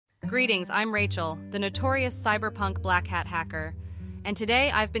Greetings, I'm Rachel, the notorious cyberpunk black hat hacker, and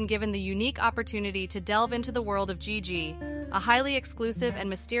today I've been given the unique opportunity to delve into the world of GG, a highly exclusive and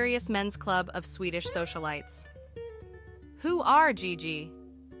mysterious men's club of Swedish socialites. Who are GG?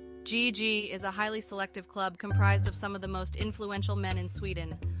 GG is a highly selective club comprised of some of the most influential men in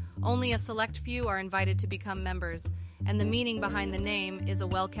Sweden. Only a select few are invited to become members, and the meaning behind the name is a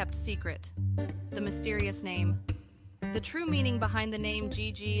well-kept secret. The mysterious name. The true meaning behind the name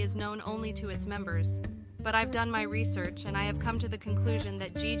GG is known only to its members. But I've done my research and I have come to the conclusion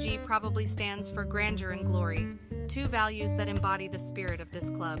that GG probably stands for grandeur and glory, two values that embody the spirit of this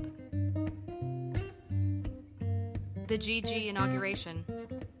club. The GG inauguration.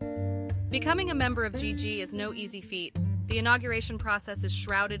 Becoming a member of GG is no easy feat. The inauguration process is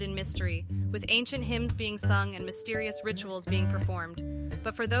shrouded in mystery, with ancient hymns being sung and mysterious rituals being performed.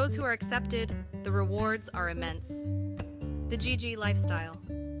 But for those who are accepted, the rewards are immense. The GG lifestyle.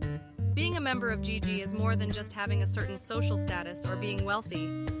 Being a member of GG is more than just having a certain social status or being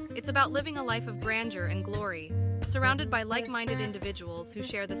wealthy. It's about living a life of grandeur and glory, surrounded by like-minded individuals who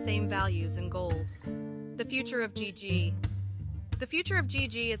share the same values and goals. The future of GG. The future of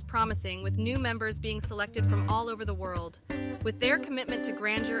GG is promising, with new members being selected from all over the world. With their commitment to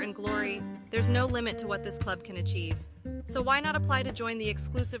grandeur and glory, there's no limit to what this club can achieve. So why not apply to join the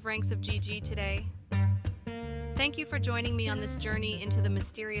exclusive ranks of GG today? Thank you for joining me on this journey into the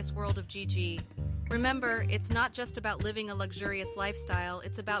mysterious world of GG. Remember, it's not just about living a luxurious lifestyle,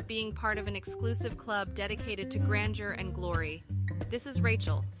 it's about being part of an exclusive club dedicated to grandeur and glory. This is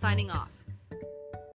Rachel, signing off.